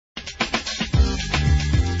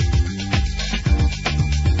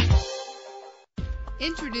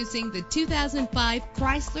Introducing the 2005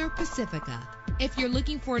 Chrysler Pacifica. If you're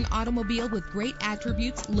looking for an automobile with great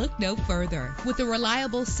attributes, look no further. With a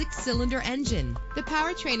reliable 6-cylinder engine, the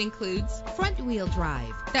powertrain includes front-wheel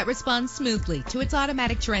drive that responds smoothly to its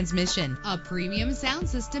automatic transmission. A premium sound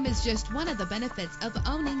system is just one of the benefits of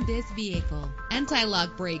owning this vehicle.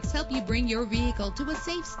 Anti-lock brakes help you bring your vehicle to a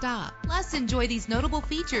safe stop. Plus, enjoy these notable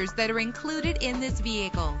features that are included in this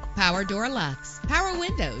vehicle: power door locks, power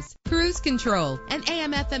windows, cruise control, an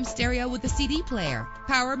AM/FM stereo with a CD player,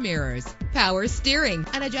 power mirrors, power steering,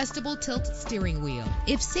 an adjustable tilt steering wheel.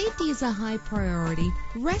 If safety is a high priority,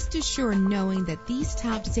 rest assured knowing that these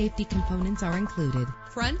top safety components are included: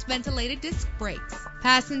 front ventilated disc brakes,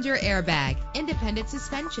 passenger airbag, independent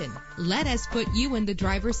suspension. Let us put you in the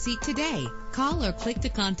driver's seat today. Call or click to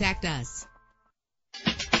contact us.